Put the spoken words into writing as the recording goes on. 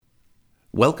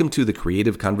Welcome to the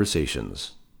Creative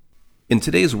Conversations. In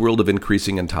today's world of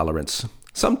increasing intolerance,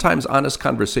 sometimes honest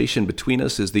conversation between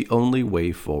us is the only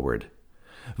way forward.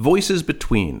 Voices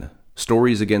Between,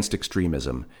 Stories Against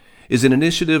Extremism, is an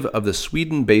initiative of the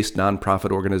Sweden-based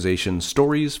nonprofit organization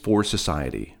Stories for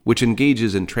Society, which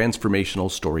engages in transformational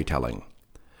storytelling.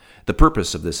 The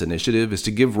purpose of this initiative is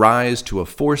to give rise to a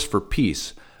force for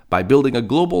peace by building a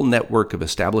global network of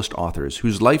established authors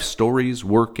whose life stories,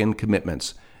 work, and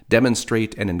commitments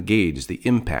demonstrate and engage the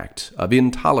impact of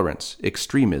intolerance,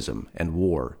 extremism, and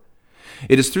war.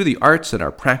 It is through the arts and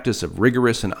our practice of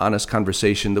rigorous and honest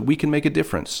conversation that we can make a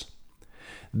difference.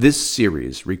 This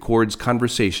series records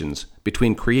conversations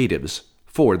between creatives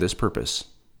for this purpose.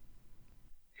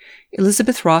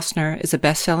 Elizabeth Rossner is a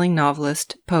best-selling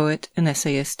novelist, poet, and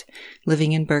essayist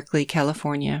living in Berkeley,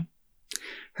 California.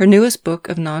 Her newest book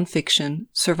of nonfiction,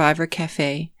 Survivor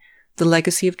Cafe, The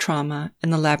Legacy of Trauma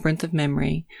and the Labyrinth of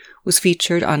Memory, was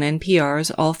featured on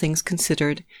NPR's All Things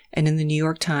Considered and in the New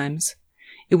York Times.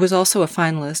 It was also a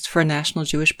finalist for a National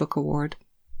Jewish Book Award.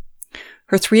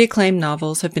 Her 3 acclaimed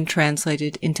novels have been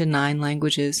translated into 9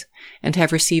 languages and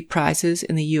have received prizes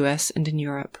in the U.S. and in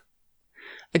Europe.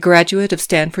 A graduate of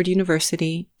Stanford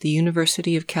University, the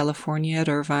University of California at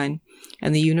Irvine,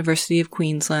 and the University of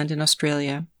Queensland in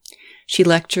Australia, she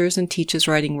lectures and teaches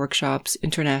writing workshops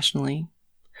internationally.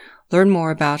 Learn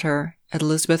more about her at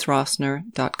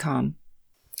elizabethrossner.com.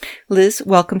 Liz,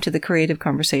 welcome to the Creative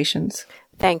Conversations.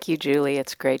 Thank you, Julie.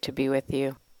 It's great to be with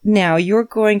you. Now, you're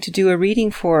going to do a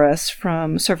reading for us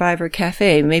from Survivor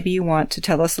Cafe. Maybe you want to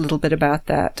tell us a little bit about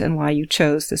that and why you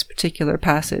chose this particular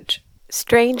passage.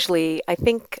 Strangely, I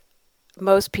think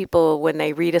most people, when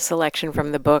they read a selection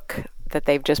from the book that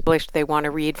they've just published, they want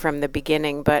to read from the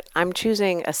beginning, but I'm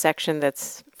choosing a section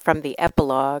that's from the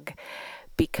epilogue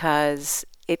because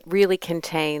it really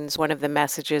contains one of the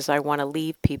messages I want to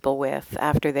leave people with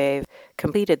after they've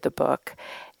completed the book.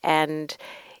 And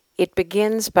it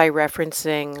begins by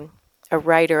referencing a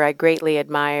writer I greatly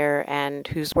admire and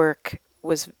whose work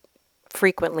was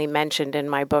frequently mentioned in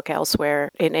my book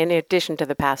elsewhere, in addition to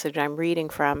the passage I'm reading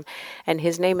from. And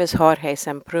his name is Jorge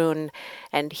Semprún,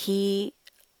 and he,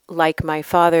 like my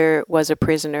father, was a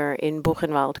prisoner in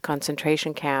Buchenwald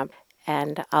concentration camp.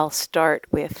 And I'll start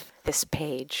with this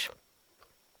page.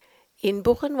 In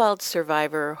Buchenwald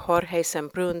survivor Jorge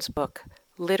Semprún's book,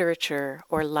 Literature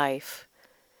or Life,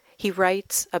 he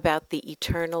writes about the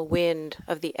eternal wind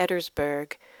of the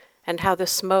Ettersberg and how the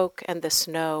smoke and the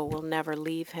snow will never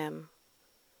leave him.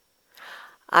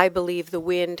 I believe the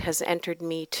wind has entered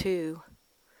me too,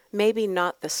 maybe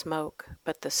not the smoke,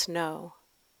 but the snow,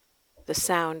 the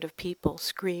sound of people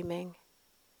screaming.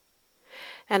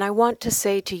 And I want to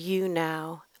say to you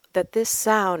now that this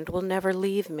sound will never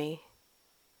leave me.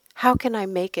 How can I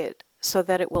make it so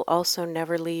that it will also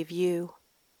never leave you?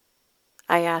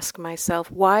 I ask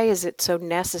myself, why is it so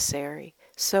necessary,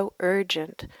 so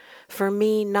urgent, for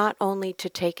me not only to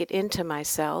take it into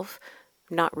myself,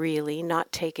 not really,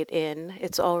 not take it in,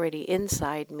 it's already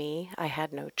inside me, I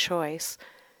had no choice,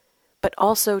 but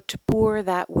also to pour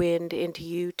that wind into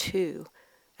you too,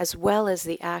 as well as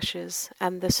the ashes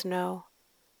and the snow?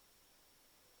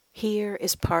 Here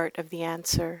is part of the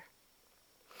answer.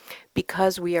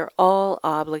 Because we are all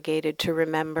obligated to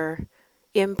remember,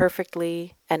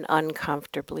 imperfectly and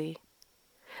uncomfortably.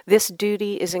 This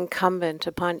duty is incumbent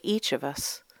upon each of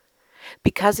us,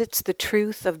 because it's the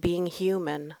truth of being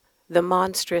human, the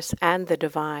monstrous and the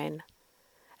divine.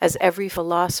 As every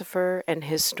philosopher and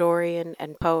historian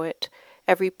and poet,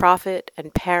 every prophet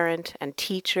and parent and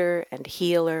teacher and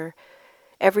healer,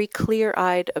 every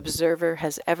clear-eyed observer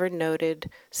has ever noted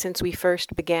since we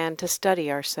first began to study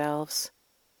ourselves.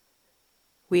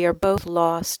 We are both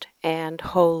lost and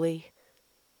holy.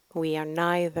 We are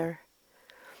neither.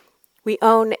 We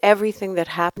own everything that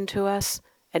happened to us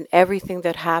and everything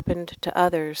that happened to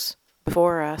others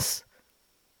before us.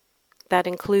 That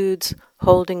includes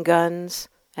holding guns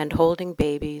and holding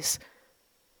babies,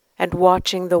 and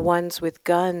watching the ones with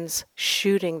guns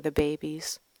shooting the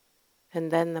babies, and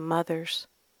then the mothers,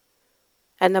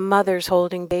 and the mothers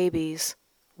holding babies,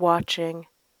 watching,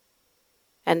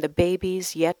 and the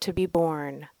babies yet to be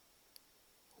born,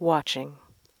 watching.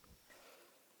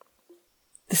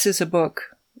 This is a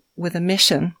book with a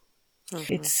mission.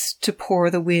 Mm-hmm. It's to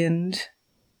pour the wind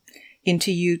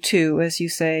into you too, as you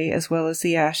say, as well as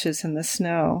the ashes and the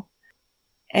snow.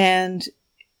 And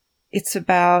it's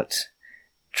about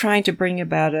trying to bring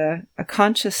about a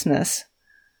consciousness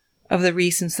of the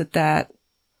reasons that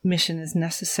mission is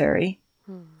necessary.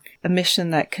 A mission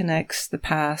that connects the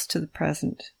past to the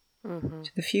present,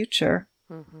 to the future.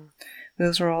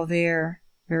 Those are all there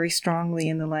very strongly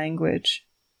in the language.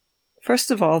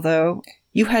 First of all, though,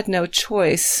 you had no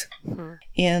choice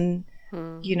in,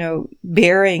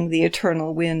 bearing the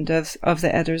eternal wind of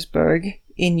the Eddersburg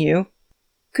in you.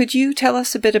 Could you tell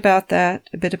us a bit about that,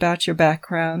 a bit about your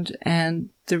background and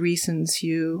the reasons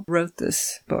you wrote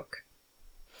this book?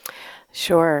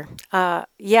 Sure.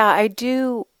 I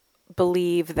do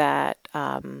believe that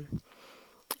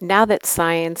now that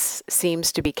science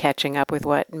seems to be catching up with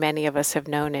what many of us have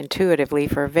known intuitively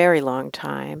for a very long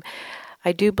time,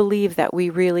 I do believe that we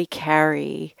really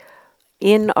carry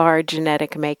in our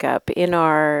genetic makeup, in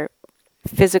our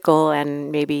physical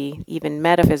and maybe even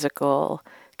metaphysical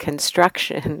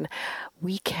construction,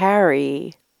 we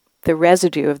carry the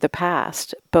residue of the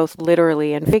past, both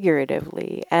literally and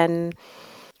figuratively. And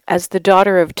as the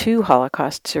daughter of 2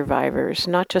 Holocaust survivors,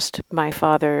 not just my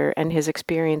father and his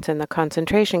experience in the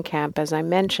concentration camp, as I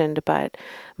mentioned, but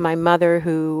my mother,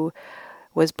 who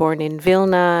was born in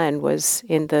Vilna and was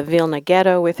in the Vilna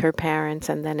ghetto with her parents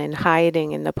and then in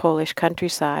hiding in the Polish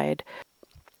countryside,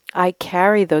 I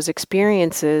carry those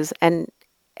experiences, and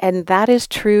that is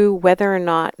true whether or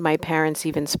not my parents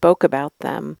even spoke about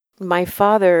them. My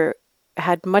father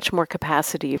had much more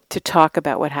capacity to talk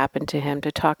about what happened to him,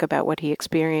 to talk about what he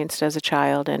experienced as a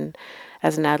child and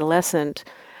as an adolescent.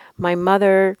 My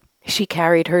mother, she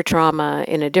carried her trauma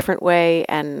in a different way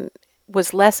and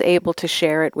was less able to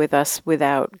share it with us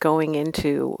without going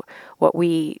into what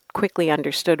we quickly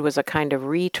understood was a kind of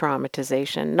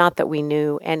re-traumatization. Not that we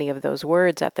knew any of those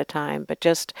words at the time, but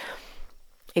just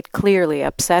it clearly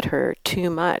upset her too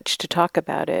much to talk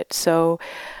about it. So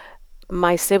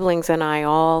my siblings and I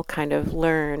all kind of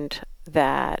learned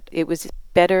that it was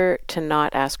better to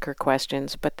not ask her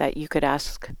questions, but that you could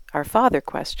ask our father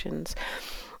questions.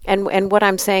 And what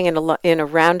I'm saying in a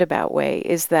roundabout way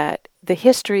is that the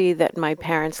history that my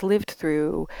parents lived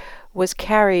through was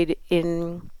carried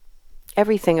in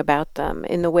everything about them,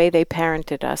 in the way they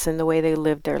parented us, in the way they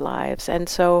lived their lives. And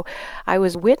so I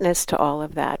was witness to all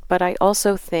of that. But I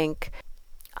also think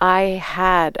I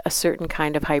had a certain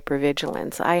kind of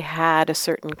hypervigilance. I had a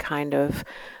certain kind of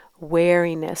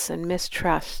wariness and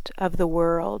mistrust of the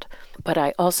world. But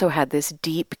I also had this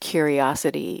deep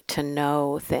curiosity to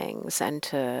know things and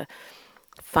to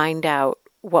find out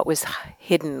what was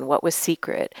hidden, what was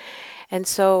secret. And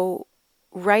so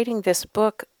writing this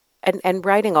book and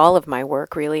writing all of my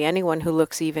work, really, anyone who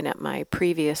looks even at my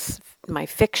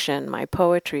fiction, my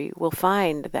poetry, will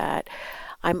find that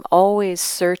I'm always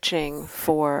searching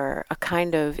for a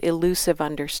kind of elusive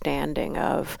understanding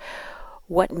of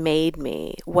what made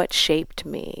me, what shaped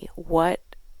me, what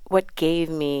gave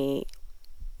me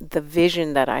the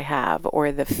vision that I have,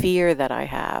 or the fear that I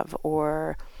have,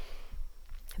 or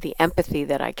the empathy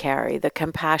that I carry, the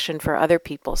compassion for other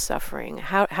people's suffering.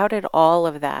 How did all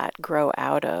of that grow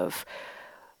out of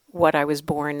what I was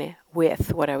born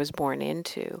with, what I was born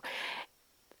into?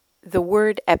 The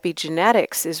word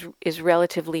epigenetics is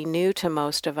relatively new to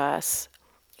most of us.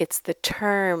 It's the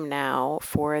term now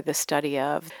for the study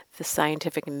of the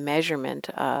scientific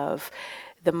measurement of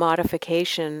the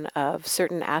modification of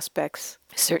certain aspects,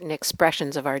 certain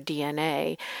expressions of our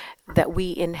DNA that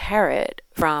we inherit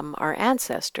from our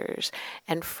ancestors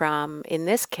and from, in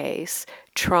this case,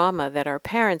 trauma that our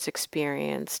parents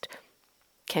experienced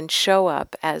can show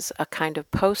up as a kind of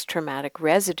post-traumatic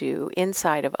residue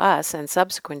inside of us and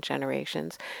subsequent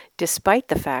generations, despite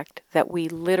the fact that we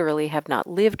literally have not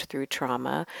lived through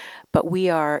trauma, but we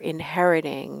are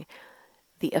inheriting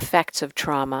the effects of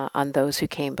trauma on those who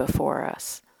came before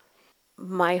us.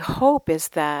 My hope is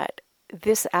that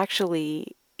this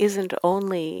actually isn't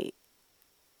only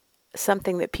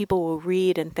something that people will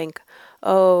read and think,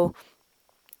 oh,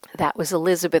 that was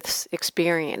Elizabeth's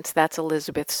experience, that's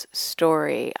Elizabeth's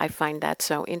story, I find that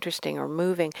so interesting or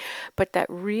moving, but that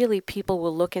really people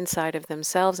will look inside of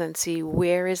themselves and see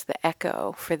where is the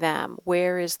echo for them,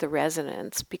 where is the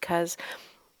resonance, because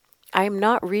I'm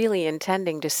not really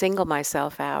intending to single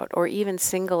myself out or even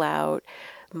single out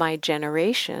my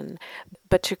generation,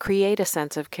 but to create a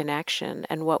sense of connection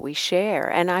and what we share.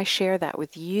 And I share that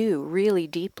with you really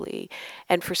deeply.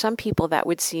 And for some people that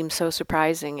would seem so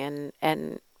surprising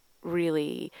and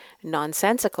really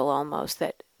nonsensical almost,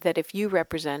 that if you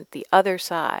represent the other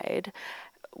side,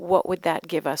 what would that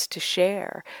give us to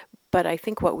share? But I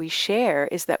think what we share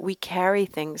is that we carry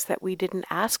things that we didn't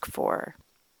ask for.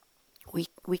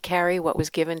 We carry what was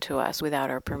given to us without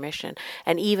our permission,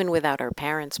 and even without our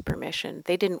parents' permission.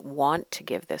 They didn't want to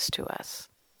give this to us.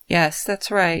 Yes, that's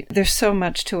right. There's so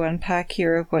much to unpack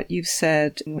here of what you've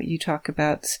said, and what you talk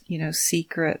about,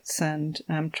 secrets and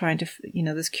trying to,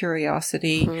 this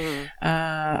curiosity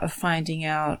of finding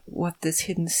out what this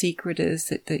hidden secret is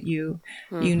that you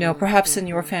know. Perhaps in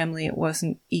your family it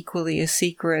wasn't equally a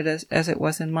secret as it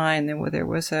was in mine. There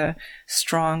was a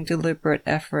strong, deliberate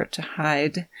effort to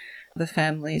hide the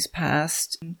family's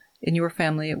past. In your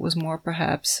family, it was more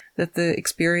perhaps that the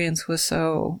experience was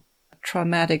so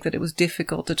traumatic that it was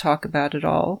difficult to talk about at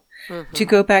all. To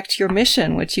go back to your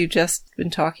mission, which you've just been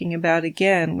talking about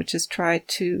again, which is try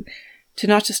to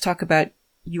not just talk about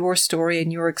your story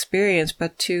and your experience,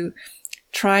 but to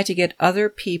try to get other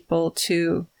people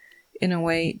to, in a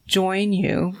way, join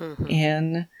you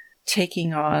in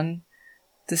taking on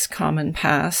this common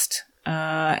past.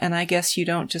 And I guess you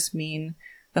don't just mean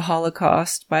the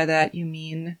Holocaust. By that you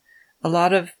mean a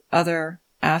lot of other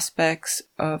aspects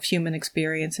of human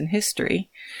experience and history,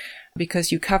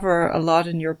 because you cover a lot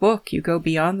in your book. You go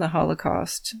beyond the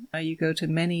Holocaust. You go to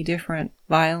many different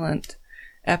violent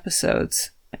episodes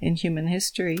in human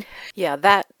history. Yeah,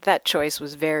 that choice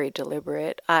was very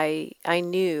deliberate. I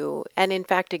knew, and in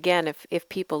fact, again, if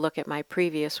people look at my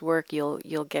previous work,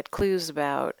 you'll get clues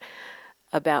about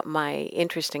my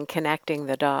interest in connecting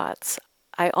the dots.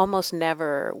 I almost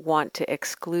never want to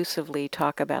exclusively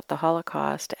talk about the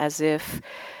Holocaust as if,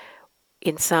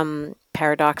 in some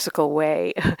paradoxical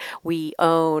way, we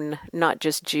own, not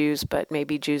just Jews, but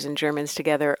maybe Jews and Germans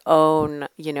together, own,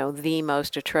 the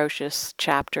most atrocious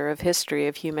chapter of history,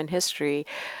 of human history.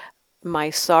 My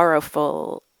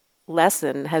sorrowful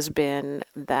lesson has been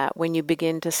that when you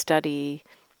begin to study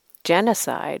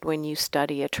genocide, when you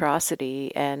study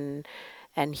atrocity and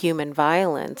human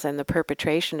violence and the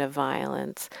perpetration of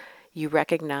violence, you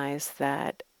recognize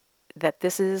that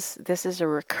this is a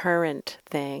recurrent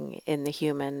thing in the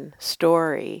human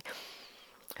story.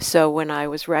 So when I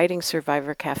was writing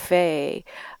Survivor Cafe,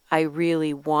 I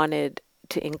really wanted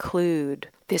to include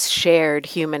this shared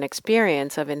human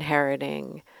experience of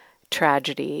inheriting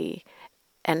tragedy,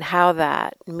 and how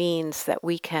that means that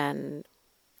we can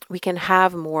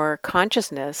have more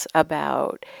consciousness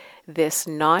about this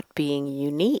not being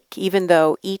unique, even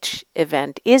though each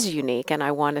event is unique. And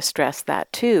I want to stress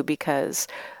that too, because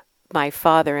my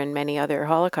father and many other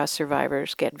Holocaust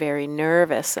survivors get very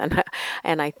nervous and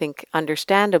I think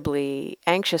understandably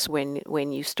anxious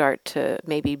when you start to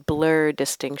maybe blur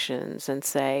distinctions and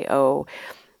say, oh,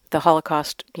 the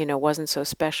Holocaust, wasn't so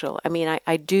special. I mean,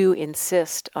 I do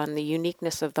insist on the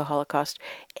uniqueness of the Holocaust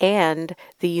and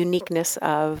the uniqueness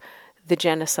of the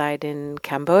genocide in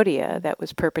Cambodia that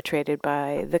was perpetrated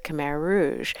by the Khmer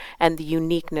Rouge, and the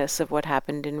uniqueness of what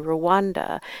happened in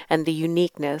Rwanda, and the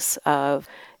uniqueness of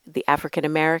the African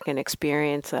American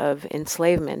experience of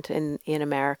enslavement in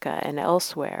America and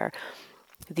elsewhere,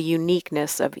 the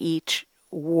uniqueness of each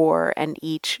war and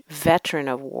each veteran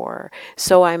of war.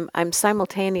 So I'm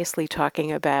simultaneously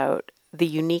talking about the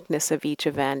uniqueness of each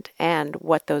event and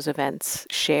what those events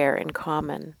share in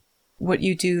common. What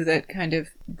you do that kind of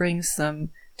brings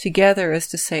them together is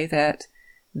to say that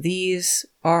these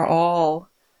are all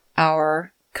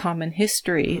our common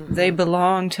history. They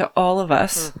belong to all of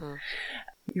us.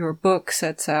 Your book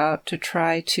sets out to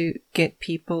try to get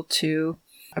people to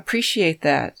appreciate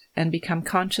that and become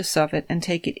conscious of it and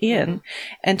take it in.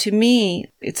 And to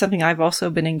me, it's something I've also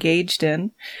been engaged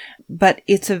in, but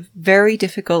it's a very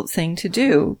difficult thing to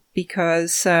do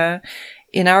because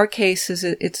in our cases,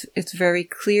 it's very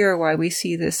clear why we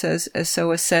see this as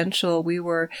so essential.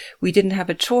 We didn't have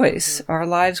a choice. Our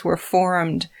lives were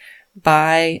formed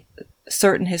by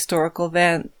certain historical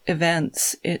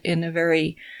events in a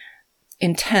very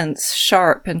intense,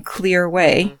 sharp, and clear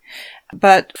way.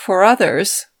 But for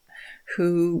others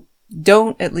who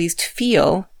don't at least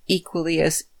feel equally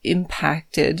as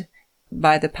impacted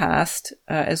by the past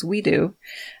as we do,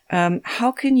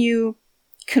 how can you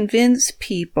convince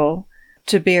people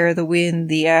to bear the wind,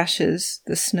 the ashes,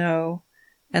 the snow,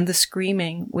 and the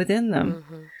screaming within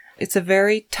them? It's a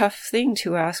very tough thing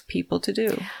to ask people to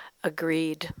do.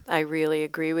 Agreed. I really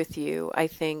agree with you. I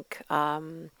think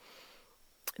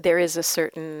there is a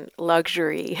certain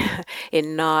luxury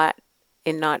in not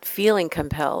feeling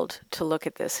compelled to look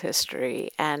at this history,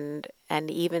 and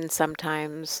even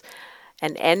sometimes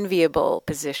an enviable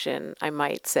position, I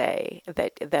might say,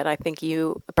 that I think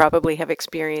you probably have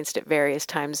experienced at various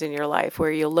times in your life,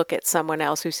 where you'll look at someone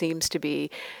else who seems to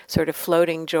be sort of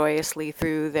floating joyously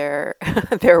through their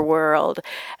their world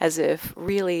as if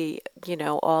really,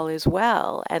 all is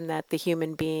well, and that the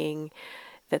human being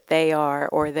that they are,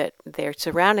 or that they're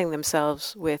surrounding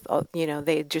themselves with,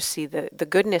 they just see the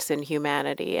goodness in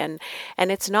humanity. And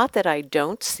it's not that I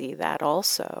don't see that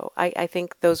also. I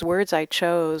think those words I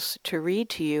chose to read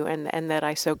to you and that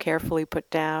I so carefully put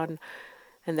down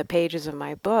in the pages of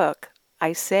my book,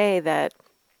 I say that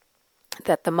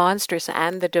the monstrous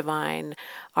and the divine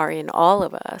are in all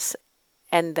of us,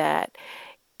 and that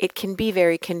it can be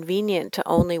very convenient to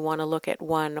only want to look at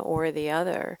one or the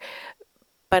other.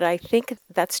 But I think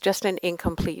that's just an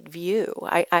incomplete view.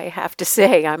 I have to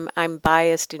say I'm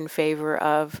biased in favor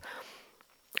of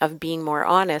being more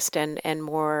honest and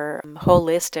more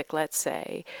holistic, let's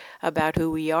say, about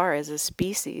who we are as a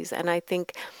species. And I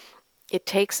think it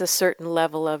takes a certain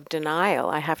level of denial,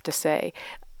 I have to say,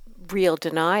 real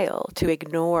denial, to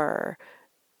ignore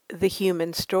the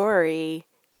human story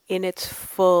in its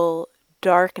full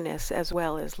darkness as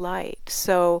well as light.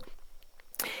 So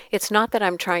it's not that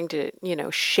I'm trying to,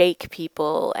 shake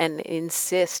people and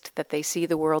insist that they see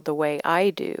the world the way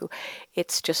I do.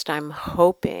 It's just I'm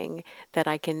hoping that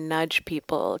I can nudge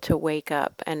people to wake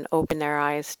up and open their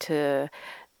eyes to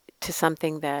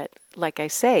something that, like I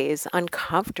say, is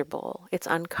uncomfortable. It's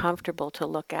uncomfortable to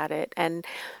look at it. And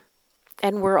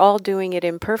we're all doing it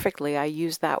imperfectly. I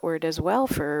use that word as well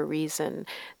for a reason.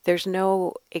 There's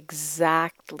no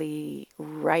exactly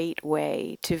right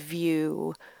way to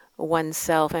view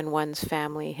oneself and one's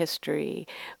family history.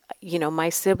 My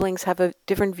siblings have a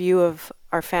different view of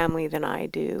our family than I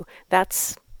do.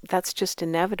 That's just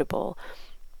inevitable.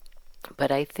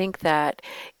 But I think that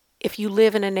if you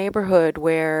live in a neighborhood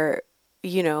where,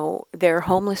 there are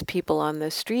homeless people on the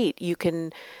street, you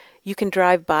can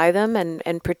drive by them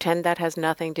and pretend that has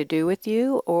nothing to do with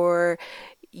you, or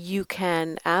you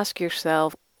can ask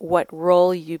yourself what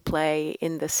role you play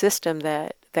in the system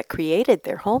that created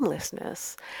their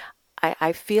homelessness.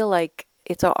 I feel like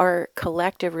it's our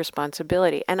collective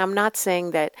responsibility. And I'm not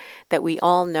saying that we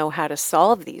all know how to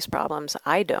solve these problems.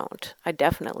 I don't. I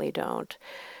definitely don't.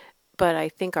 But I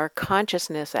think our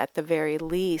consciousness, at the very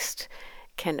least,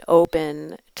 can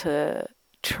open to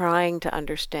trying to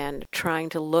understand, trying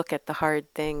to look at the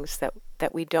hard things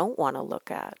that we don't want to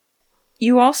look at.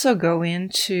 You also go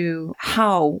into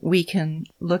how we can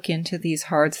look into these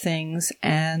hard things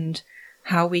and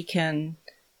how we can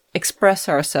express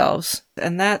ourselves.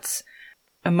 And that's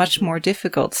a much more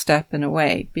difficult step in a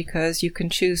way, because you can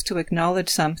choose to acknowledge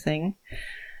something.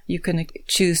 You can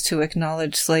choose to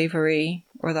acknowledge slavery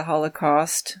or the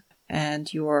Holocaust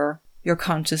and your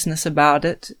consciousness about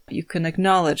it. You can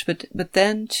acknowledge, but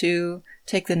then to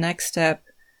take the next step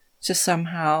to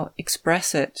somehow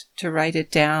express it, to write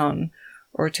it down,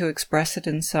 or to express it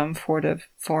in some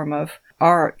form of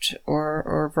art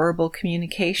or verbal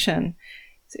communication.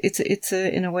 It's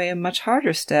in a way a much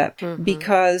harder step,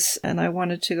 because, and I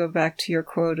wanted to go back to your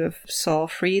quote of Saul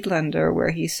Friedlander, where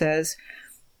he says,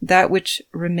 that which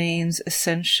remains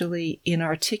essentially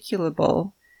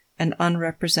inarticulable and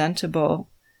unrepresentable,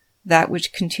 that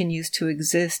which continues to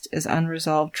exist as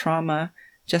unresolved trauma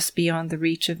just beyond the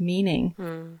reach of meaning.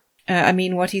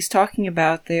 What he's talking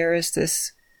about there is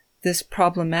this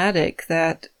problematic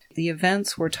that the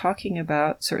events we're talking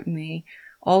about, certainly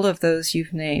all of those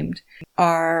you've named,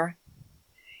 are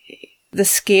the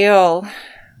scale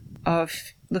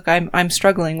of, look, I'm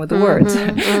struggling with the words,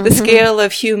 the scale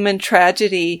of human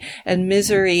tragedy and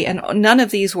misery, and none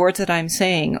of these words that I'm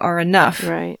saying are enough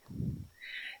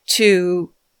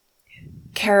to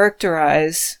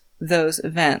characterize those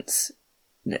events.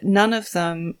 None of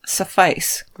them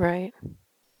suffice. Right.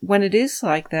 When it is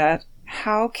like that,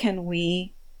 how can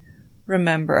we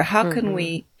remember? How can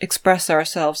we express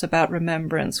ourselves about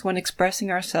remembrance when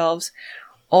expressing ourselves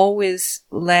always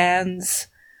lands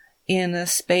in a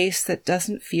space that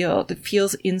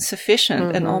feels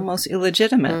insufficient and almost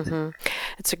illegitimate?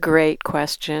 It's a great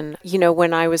question.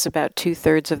 When I was about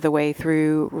 2/3 of the way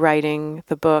through writing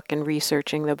the book and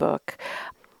researching the book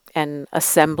and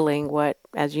assembling what,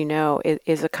 as you know,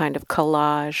 is a kind of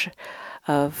collage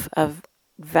of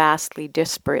vastly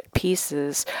disparate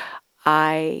pieces,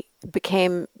 I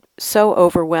became so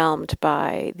overwhelmed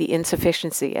by the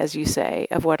insufficiency, as you say,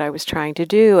 of what I was trying to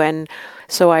do. And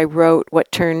so I wrote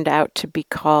what turned out to be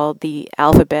called the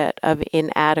alphabet of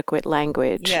inadequate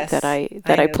language that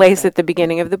I placed at the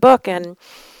beginning of the book. And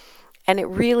it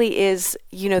really is,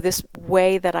 this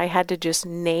way that I had to just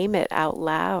name it out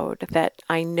loud, that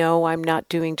I know I'm not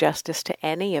doing justice to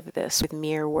any of this with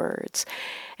mere words.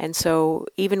 And so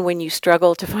even when you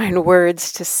struggle to find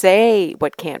words to say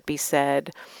what can't be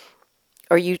said,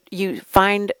 or you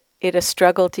find it a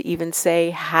struggle to even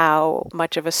say how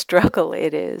much of a struggle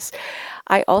it is,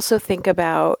 I also think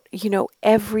about,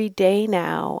 every day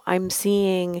now I'm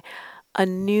seeing a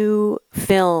new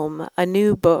film, a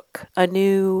new book, a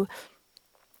new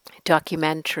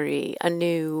documentary, a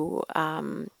new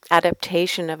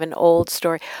adaptation of an old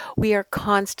story. We are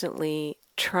constantly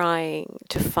trying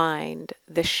to find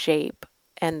the shape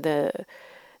and the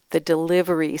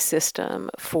delivery system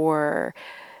for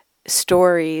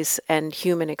stories and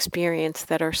human experience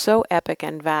that are so epic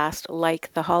and vast,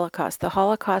 like the Holocaust. The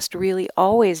Holocaust really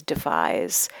always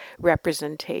defies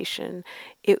representation.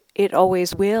 It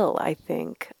always will, I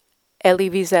think. Elie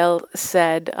Wiesel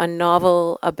said a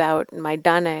novel about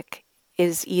Majdanek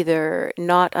is either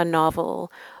not a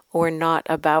novel or not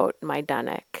about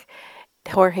Majdanek.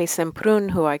 Jorge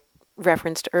Semprún, who I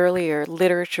referenced earlier,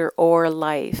 Literature or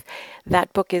Life,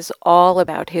 that book is all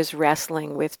about his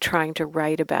wrestling with trying to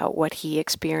write about what he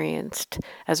experienced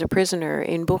as a prisoner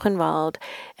in Buchenwald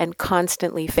and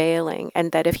constantly failing,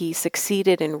 and that if he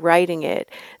succeeded in writing it,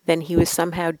 then he was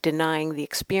somehow denying the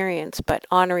experience, but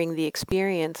honoring the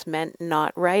experience meant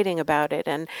not writing about it.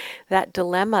 And that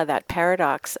dilemma, that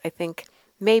paradox, I think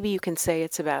maybe you can say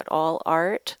it's about all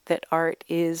art, that art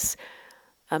is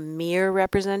a mere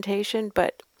representation,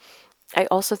 but I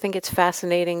also think it's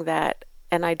fascinating that,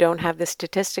 and I don't have the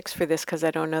statistics for this because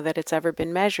I don't know that it's ever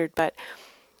been measured, but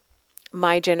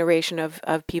my generation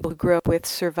of people who grew up with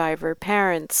survivor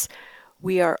parents,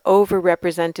 we are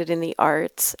overrepresented in the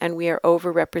arts and we are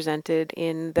overrepresented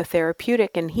in the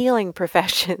therapeutic and healing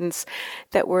professions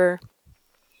that we're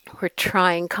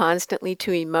trying constantly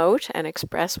to emote and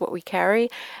express what we carry,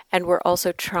 and we're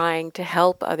also trying to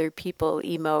help other people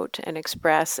emote and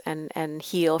express and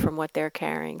heal from what they're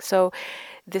carrying. So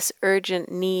this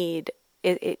urgent need,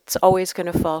 it's always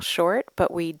going to fall short,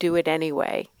 but we do it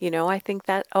anyway. I think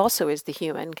that also is the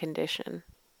human condition.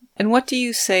 And what do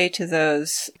you say to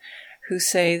those who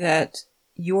say that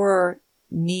your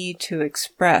need to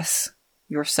express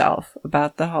yourself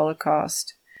about the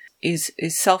Holocaust is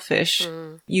selfish?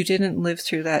 You didn't live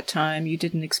through that time. You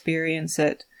didn't experience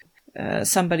it.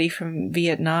 Somebody from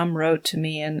Vietnam wrote to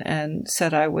me and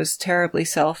said I was terribly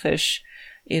selfish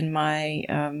in my,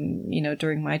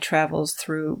 during my travels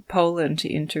through Poland to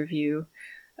interview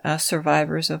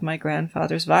survivors of my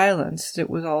grandfather's violence. It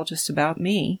was all just about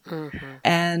me. Mm-hmm.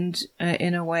 And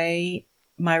in a way,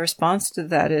 my response to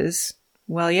that is,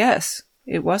 well, yes,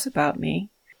 it was about me.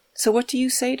 So what do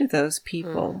you say to those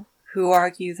people who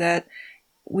argue that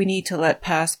we need to let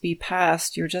past be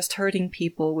past? You're just hurting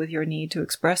people with your need to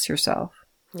express yourself.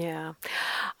 Yeah,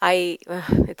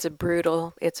 it's a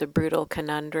brutal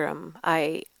conundrum.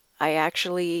 I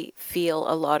actually feel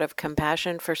a lot of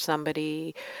compassion for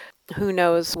somebody who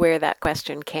knows where that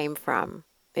question came from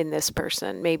in this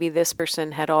person. Maybe this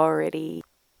person had already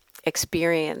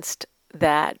experienced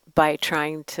that by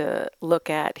trying to look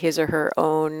at his or her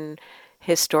own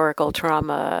historical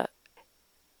trauma.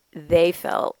 They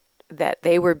felt that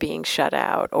they were being shut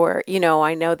out. Or,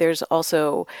 I know there's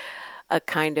also a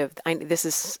kind of, this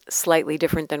is slightly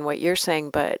different than what you're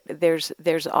saying, but there's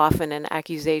often an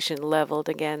accusation leveled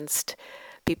against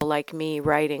people like me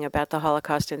writing about the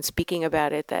Holocaust and speaking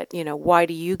about it that, why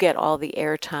do you get all the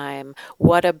airtime?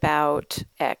 What about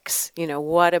X?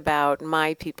 What about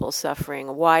my people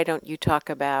suffering? Why don't you talk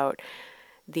about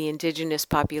the indigenous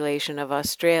population of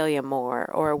Australia more?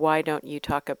 Or why don't you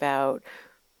talk about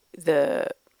the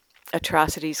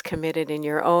atrocities committed in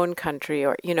your own country?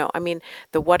 Or,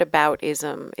 the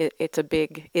whataboutism, it's a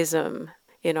big ism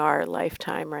in our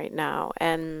lifetime right now.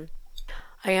 And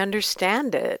I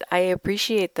understand it. I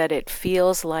appreciate that it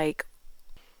feels like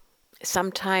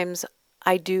sometimes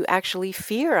I do actually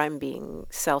fear I'm being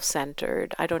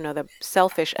self-centered. I don't know, the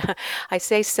selfish. I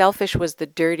say selfish was the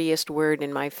dirtiest word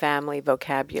in my family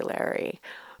vocabulary.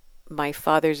 My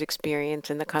father's experience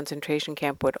in the concentration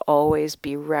camp would always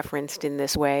be referenced in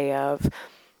this way of,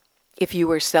 if you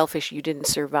were selfish, you didn't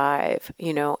survive,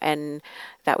 and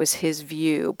that was his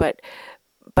view. But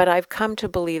I've come to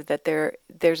believe that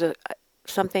there's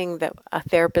something that a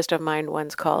therapist of mine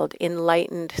once called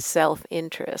enlightened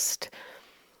self-interest,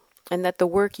 and that the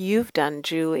work you've done,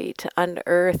 Julie, to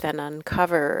unearth and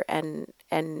uncover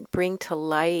and bring to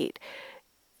light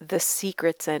the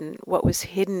secrets and what was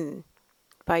hidden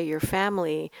by your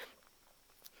family,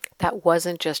 that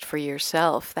wasn't just for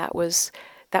yourself. That was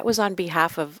on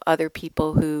behalf of other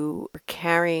people who were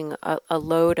carrying a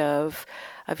load of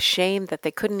shame that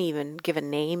they couldn't even give a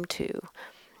name to,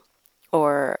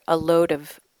 or a load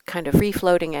of kind of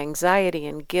free-floating anxiety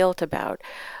and guilt about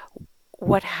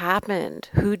what happened,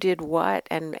 who did what,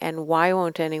 and why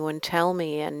won't anyone tell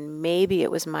me, and maybe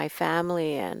it was my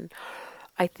family. And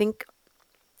I think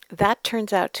that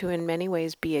turns out to, in many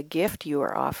ways, be a gift you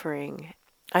are offering.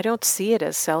 I don't see it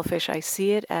as selfish. I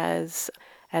see it as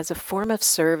as a form of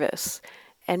service.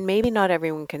 And maybe not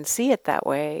everyone can see it that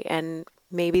way, and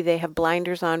maybe they have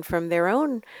blinders on from their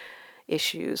own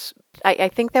issues. I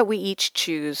think that we each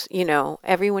choose,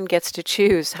 everyone gets to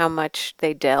choose how much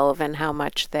they delve and how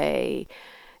much they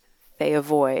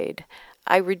avoid.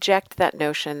 I reject that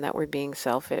notion that we're being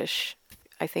selfish.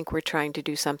 I think we're trying to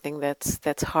do something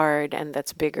that's hard and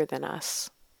that's bigger than us.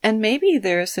 And maybe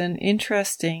there's an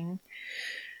interesting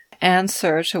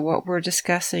answer to what we're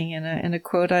discussing in a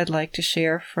quote I'd like to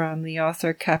share from the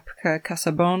author Kapka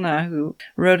Casabona, who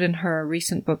wrote in her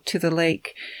recent book, To the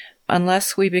Lake,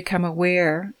 "Unless we become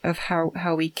aware of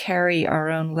how we carry our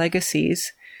own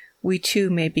legacies, we too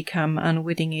may become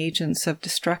unwitting agents of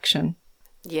destruction."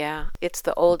 Yeah, it's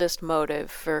the oldest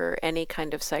motive for any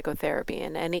kind of psychotherapy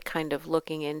and any kind of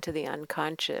looking into the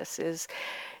unconscious, is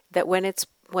that when it's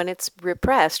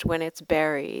repressed, when it's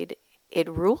buried, it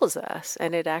rules us,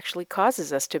 and it actually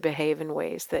causes us to behave in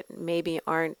ways that maybe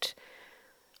aren't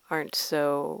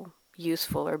so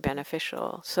useful or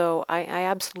beneficial. So I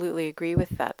absolutely agree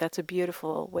with that. That's a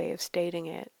beautiful way of stating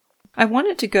it. I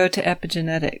wanted to go to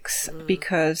epigenetics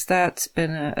because that's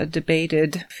been a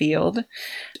debated field.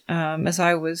 As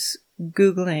I was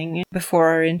Googling before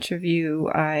our interview,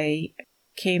 I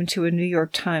came to a New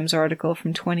York Times article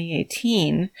from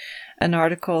 2018, an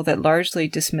article that largely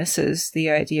dismisses the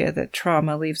idea that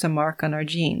trauma leaves a mark on our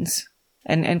genes,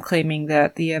 and claiming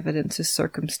that the evidence is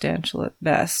circumstantial at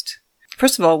best.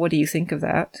 First of all, what do you think of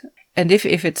that? And if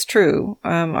it's true,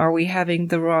 are we having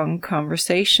the wrong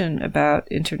conversation about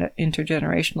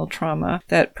intergenerational trauma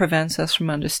that prevents us from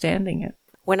understanding it?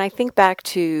 When I think back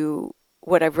to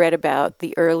what I've read about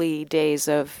the early days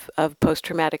of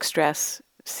post-traumatic stress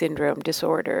syndrome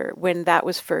disorder, when that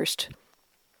was first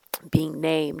being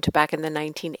named back in the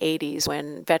 1980s,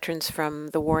 when veterans from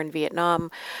the war in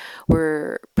Vietnam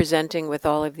were presenting with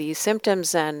all of these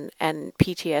symptoms, and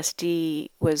PTSD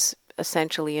was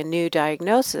essentially a new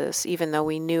diagnosis, even though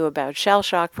we knew about shell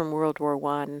shock from World War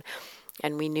I,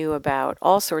 and we knew about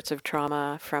all sorts of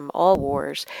trauma from all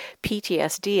wars.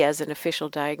 PTSD as an official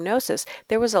diagnosis,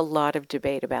 there was a lot of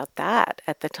debate about that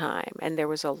at the time, and there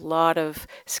was a lot of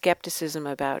skepticism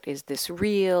about, is this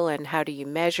real, and how do you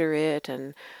measure it,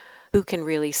 and who can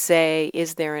really say,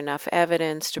 is there enough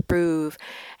evidence to prove?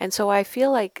 And so I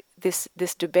feel like this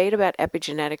debate about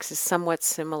epigenetics is somewhat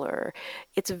similar.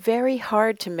 It's very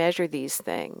hard to measure these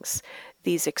things,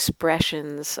 these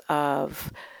expressions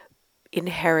of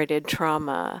inherited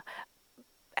trauma.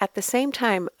 At the same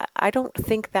time, I don't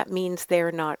think that means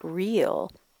they're not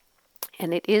real.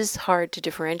 And it is hard to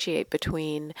differentiate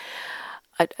between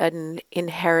an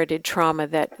inherited trauma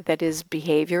that is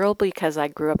behavioral, because I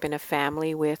grew up in a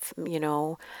family with,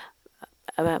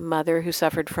 a mother who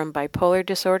suffered from bipolar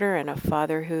disorder and a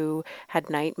father who had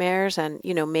nightmares, and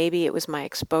maybe it was my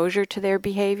exposure to their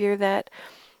behavior that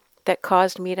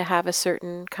caused me to have a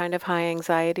certain kind of high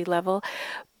anxiety level.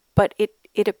 But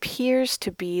it appears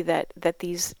to be that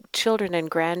these children and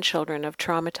grandchildren of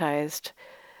traumatized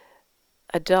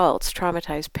adults,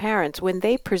 traumatized parents, when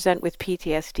they present with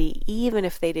PTSD, even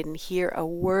if they didn't hear a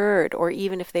word, or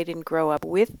even if they didn't grow up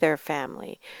with their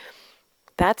family,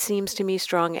 that seems to me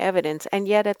strong evidence. And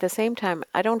yet at the same time,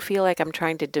 I don't feel like I'm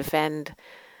trying to defend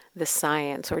the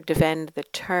science or defend the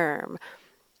term.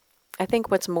 I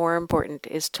think what's more important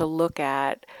is to look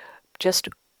at just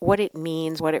what it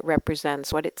means, what it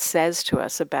represents, what it says to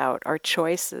us about our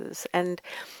choices. And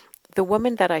the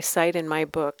woman that I cite in my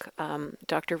book,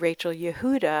 Dr. Rachel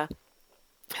Yehuda,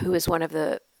 who is one of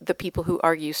the people who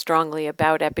argue strongly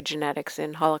about epigenetics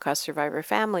in Holocaust survivor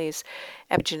families,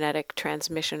 epigenetic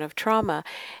transmission of trauma,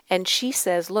 and she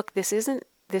says, look, this isn't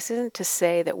to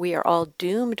say that we are all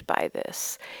doomed by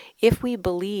this. If we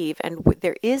believe, and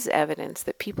there is evidence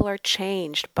that people are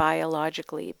changed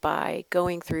biologically by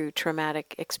going through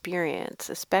traumatic experience,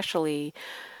 especially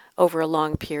over a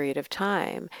long period of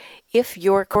time, if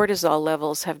your cortisol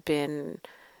levels have been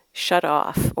shut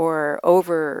off or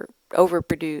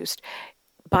overproduced,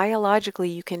 biologically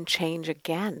you can change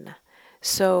again.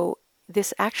 So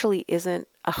this actually isn't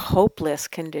a hopeless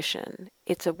condition.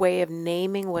 It's a way of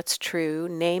naming what's true,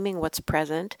 naming what's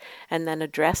present, and then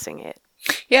addressing it.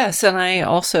 Yes, and I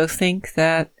also think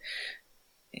that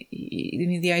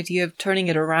the idea of turning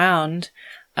it around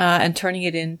and turning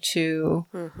it into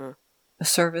a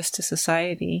service to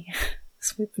society,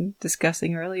 as we've been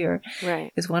discussing earlier,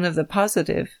 right, is one of the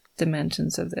positive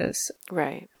dimensions of this.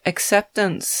 Right.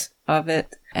 Acceptance of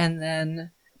it, and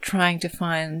then trying to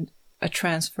find a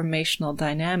transformational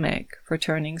dynamic for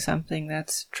turning something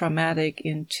that's traumatic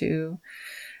into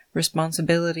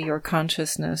responsibility or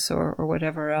consciousness or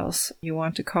whatever else you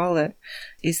want to call it,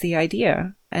 is the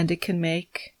idea. And it can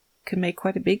make can make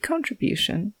quite a big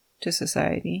contribution to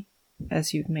society,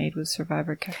 as you've made with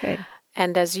Survivor Cafe.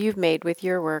 And as you've made with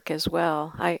your work as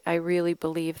well. I really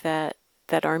believe that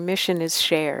our mission is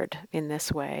shared in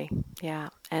this way. Yeah.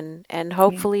 And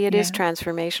hopefully it is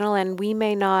transformational, and we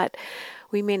may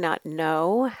not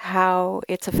know how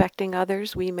it's affecting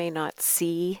others. We may not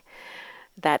see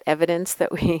that evidence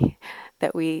that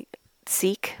we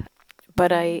seek,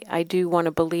 but I do want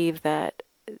to believe that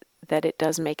it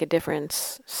does make a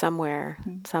difference somewhere,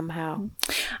 somehow.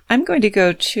 I'm going to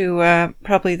go to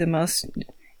probably the most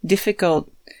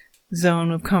difficult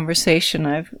zone of conversation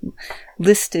I've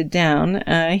listed down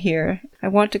here. I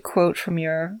want to quote from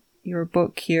your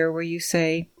book here, where you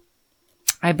say,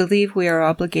 "I believe we are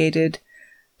obligated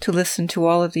to listen to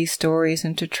all of these stories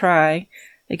and to try,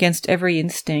 against every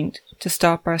instinct, to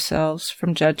stop ourselves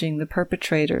from judging the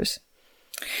perpetrators."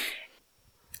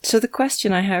 So the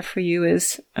question I have for you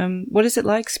is, what is it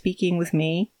like speaking with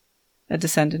me, a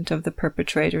descendant of the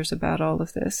perpetrators, about all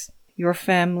of this? Your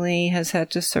family has had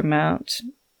to surmount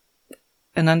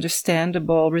an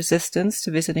understandable resistance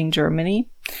to visiting Germany,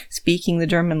 speaking the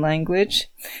German language,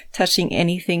 touching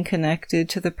anything connected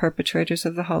to the perpetrators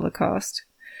of the Holocaust.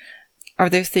 Are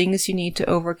there things you need to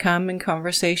overcome in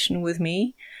conversation with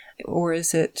me, or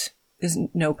is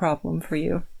no problem for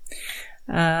you?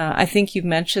 I think you've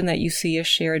mentioned that you see a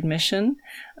shared mission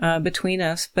between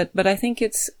us, but I think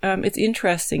it's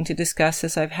interesting to discuss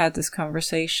this. I've had this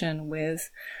conversation with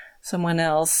someone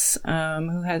else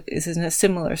who is in a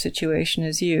similar situation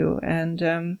as you,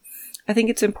 and I think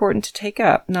it's important to take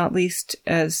up, not least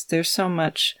as there's so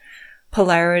much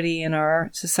polarity in our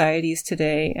societies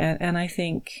today, and I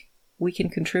think we can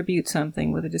contribute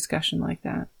something with a discussion like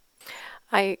that.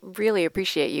 I really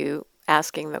appreciate you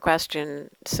asking the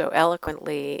question so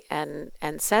eloquently and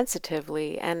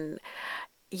sensitively. And,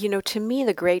 to me,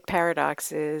 the great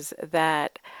paradox is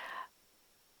that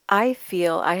I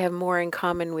feel I have more in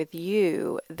common with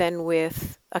you than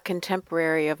with a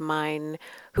contemporary of mine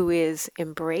who is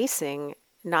embracing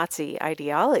Nazi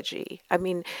ideology. I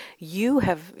mean, you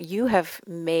have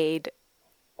made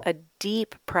a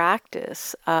deep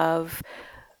practice of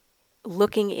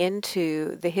looking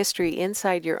into the history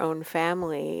inside your own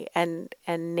family and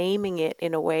naming it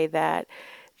in a way that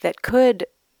could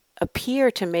appear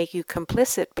to make you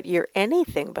complicit, but you're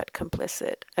anything but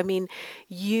complicit. I mean,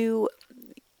 you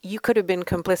could have been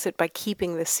complicit by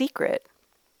keeping the secret,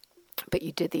 but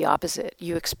you did the opposite.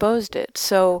 You exposed it.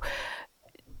 So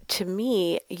to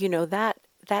me,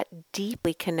 that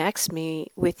deeply connects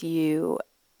me with you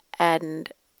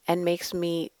and makes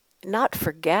me not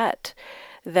forget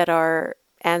that our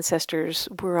ancestors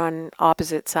were on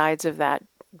opposite sides of that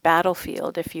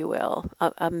battlefield, if you will,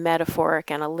 a metaphoric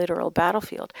and a literal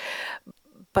battlefield.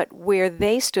 But where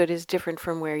they stood is different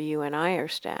from where you and I are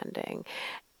standing.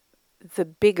 The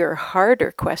bigger,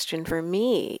 harder question for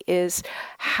me is,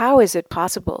 how is it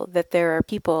possible that there are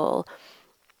people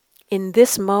in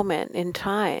this moment in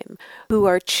time who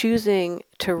are choosing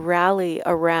to rally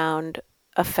around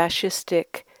a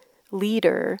fascistic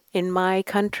leader in my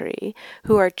country,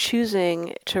 who are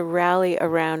choosing to rally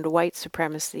around white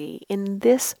supremacy in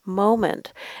this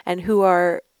moment, and who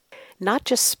are not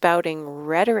just spouting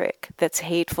rhetoric that's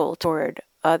hateful toward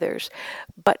others,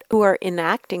 but who are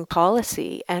enacting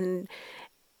policy and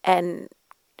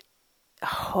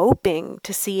hoping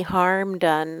to see harm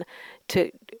done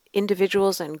to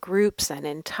individuals and groups and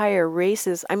entire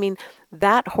races. I mean,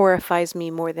 that horrifies me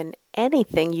more than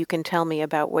anything you can tell me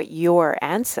about what your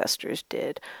ancestors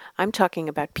did. I'm talking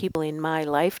about people in my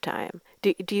lifetime.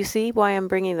 Do you see why I'm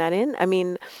bringing that in? I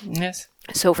mean, yes.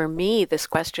 So for me, this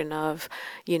question of,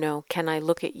 can I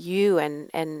look at you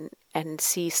and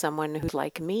see someone who's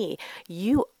like me?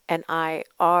 You and I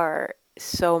are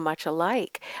so much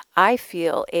alike. I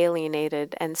feel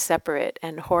alienated and separate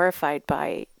and horrified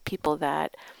by people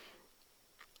that,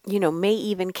 may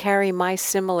even carry my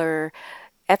similar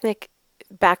ethnic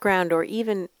background, or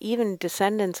even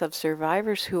descendants of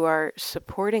survivors who are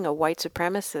supporting a white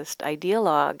supremacist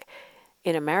ideologue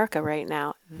in America right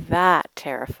now. That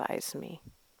terrifies me.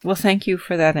 Well, thank you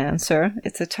for that answer.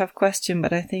 It's a tough question,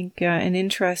 but I think an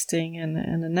interesting and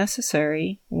a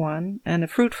necessary one, and a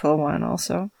fruitful one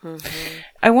also. Mm-hmm.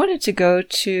 I wanted to go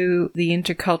to the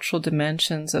intercultural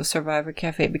dimensions of Survivor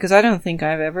Cafe, because I don't think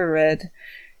I've ever read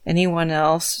anyone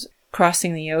else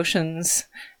crossing the oceans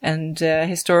and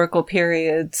historical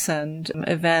periods and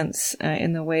events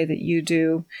in the way that you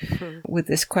do with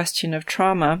this question of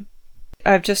trauma.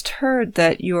 I've just heard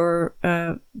that your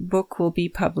book will be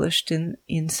published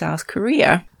in South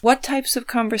Korea. What types of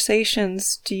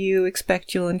conversations do you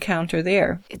expect you'll encounter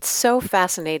there? It's so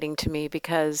fascinating to me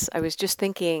because I was just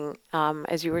thinking,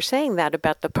 as you were saying that,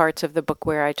 about the parts of the book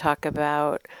where I talk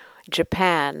about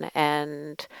Japan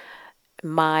and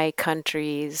my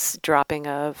country's dropping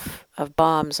of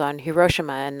bombs on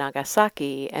Hiroshima and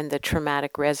Nagasaki and the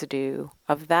traumatic residue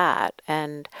of that,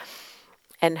 and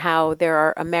how there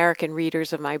are American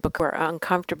readers of my book who are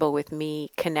uncomfortable with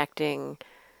me connecting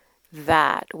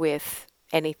that with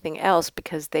anything else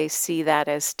because they see that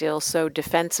as still so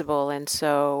defensible and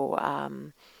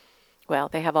so,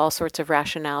 they have all sorts of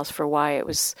rationales for why it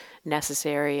was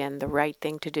necessary and the right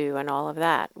thing to do and all of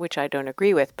that, which I don't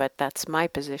agree with, but that's my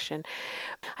position.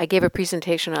 I gave a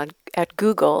presentation at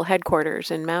Google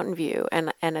headquarters in Mountain View,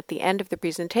 and at the end of the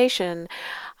presentation,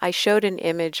 I showed an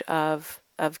image of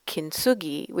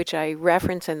kintsugi, which I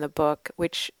reference in the book,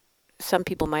 which some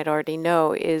people might already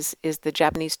know is the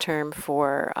Japanese term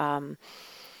for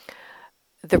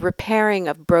the repairing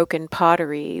of broken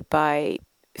pottery by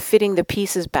fitting the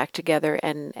pieces back together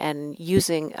and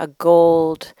using a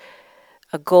gold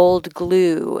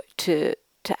glue to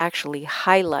actually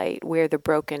highlight where the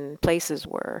broken places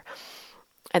were.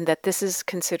 And that this is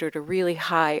considered a really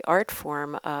high art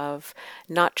form of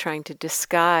not trying to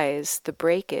disguise the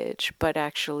breakage, but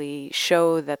actually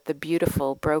show that the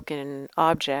beautiful broken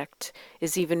object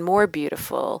is even more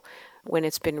beautiful when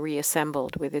it's been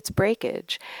reassembled with its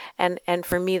breakage. And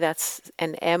for me, that's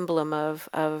an emblem of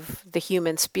the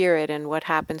human spirit and what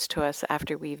happens to us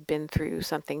after we've been through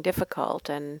something difficult,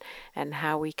 and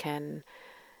how we can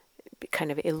kind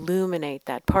of illuminate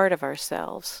that part of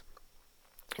ourselves.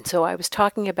 And so I was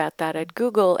talking about that at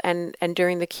Google, and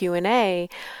during the Q&A,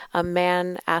 a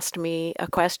man asked me a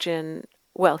question.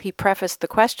 Well, he prefaced the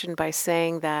question by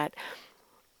saying that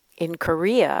in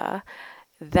Korea,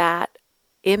 that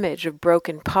image of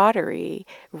broken pottery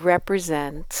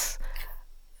represents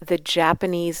the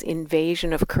Japanese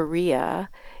invasion of Korea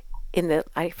in the,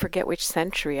 I forget which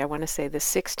century, I want to say the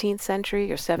 16th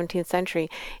century or 17th century,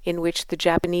 in which the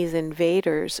Japanese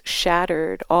invaders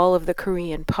shattered all of the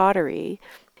Korean pottery,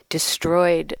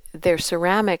 destroyed their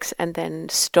ceramics, and then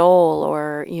stole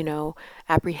or,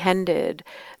 apprehended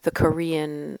the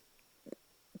Korean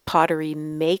pottery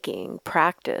making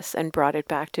practice and brought it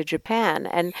back to Japan.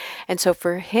 And so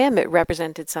for him, it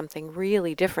represented something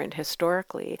really different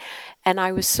historically. And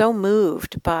I was so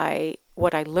moved by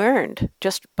what I learned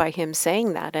just by him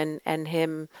saying that, and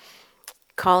him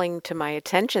calling to my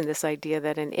attention this idea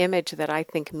that an image that I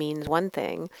think means one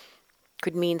thing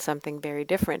could mean something very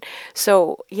different.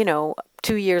 So,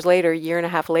 2 years later, year and a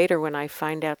half later, when I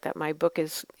find out that my book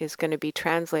is going to be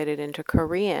translated into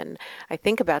Korean, I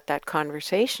think about that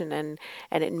conversation, and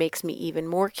it makes me even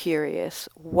more curious.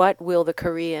 What will the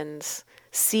Koreans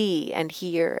see and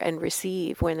hear and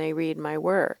receive when they read my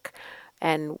work?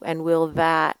 And will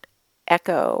that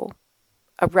echo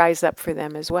rise up for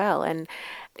them as well? And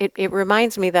it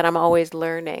reminds me that I'm always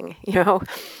learning,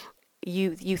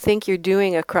 You think you're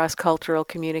doing a cross-cultural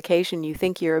communication, you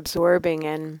think you're absorbing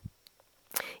and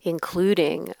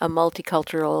including a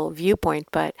multicultural viewpoint,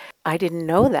 but I didn't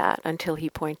know that until he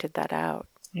pointed that out.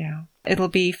 Yeah. It'll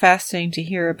be fascinating to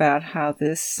hear about how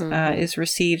this is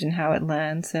received and how it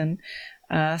lands in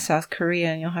South Korea,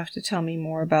 and you'll have to tell me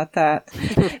more about that.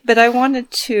 But I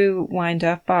wanted to wind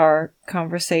up our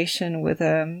conversation with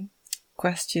a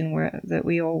question that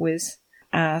we always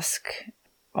ask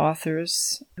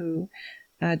authors who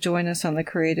join us on the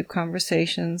Creative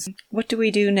Conversations. What do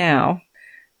we do now?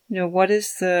 What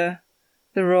is the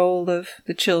role of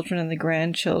the children and the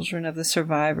grandchildren of the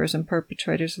survivors and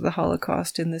perpetrators of the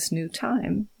Holocaust in this new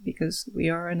time? Because we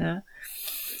are in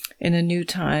a new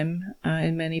time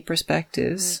in many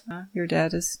perspectives. Your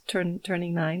dad is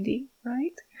turning 90,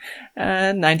 right?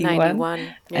 91.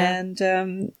 91, yeah.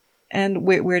 And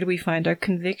where do we find our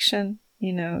conviction?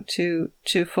 To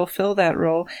fulfill that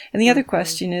role. And the other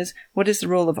question is, what is the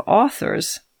role of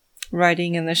authors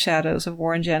writing in the shadows of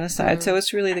war and genocide? So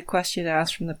it's really the question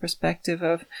asked from the perspective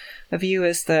of you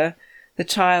as the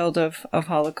child of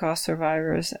Holocaust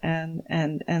survivors, and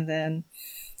then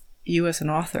you as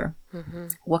an author.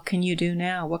 What can you do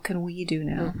now? What can we do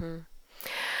now?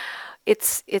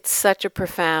 It's such a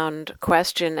profound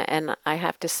question, and I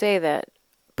have to say that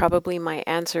probably my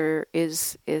answer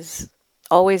is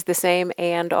always the same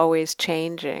and always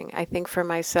changing. I think for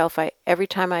myself, every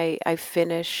time I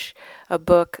finish a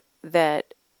book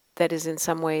that is in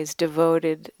some ways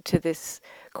devoted to this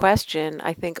question,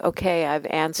 I think, okay, I've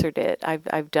answered it.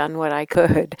 I've done what I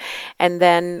could. And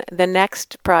then the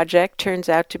next project turns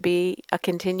out to be a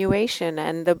continuation.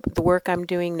 And the work I'm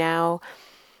doing now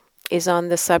is on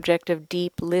the subject of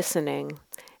deep listening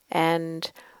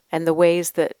and the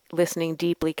ways that listening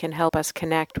deeply can help us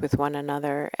connect with one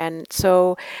another. And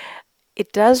so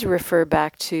it does refer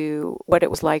back to what it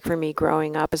was like for me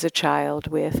growing up as a child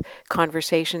with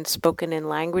conversations spoken in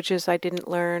languages I didn't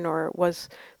learn or was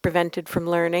prevented from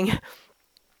learning,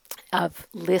 of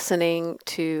listening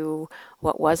to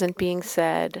what wasn't being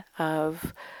said,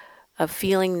 of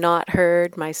feeling not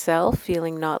heard myself,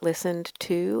 feeling not listened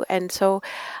to. And so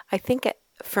I think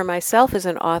for myself as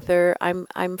an author,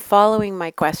 I'm following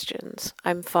my questions.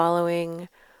 I'm following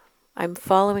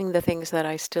the things that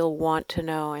I still want to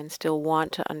know and still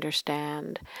want to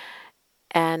understand.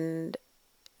 And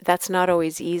that's not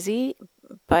always easy,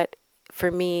 but for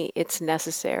me, it's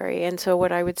necessary. And so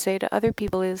what I would say to other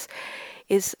people is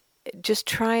just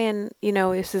try and,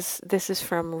 this is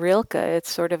from Rilke. It's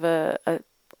sort of a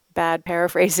bad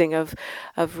paraphrasing of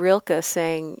Rilke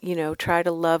saying, try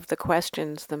to love the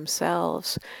questions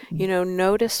themselves.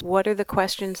 Notice what are the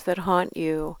questions that haunt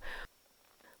you.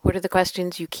 What are the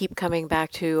questions you keep coming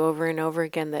back to over and over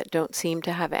again that don't seem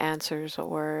to have answers,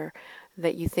 or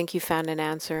that you think you found an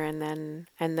answer and then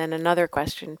another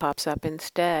question pops up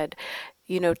instead?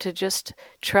 To just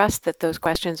trust that those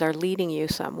questions are leading you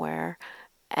somewhere,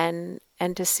 and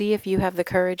to see if you have the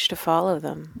courage to follow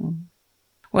them.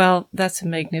 Well, that's a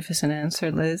magnificent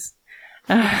answer, Liz.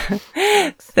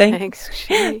 Thanks.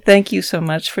 Thank you so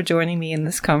much for joining me in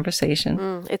this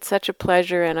conversation. It's such a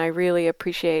pleasure, and I really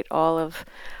appreciate all of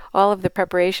the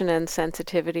preparation and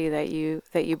sensitivity that you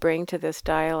bring to this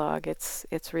dialogue. It's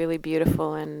really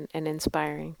beautiful and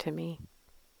inspiring to me.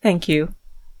 Thank you.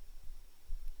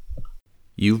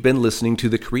 You've been listening to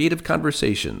The Creative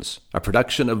Conversations, a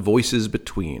production of Voices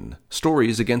Between,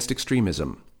 Stories Against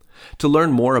Extremism. To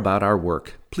learn more about our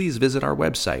work, please visit our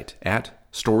website at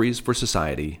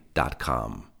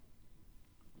storiesforsociety.com.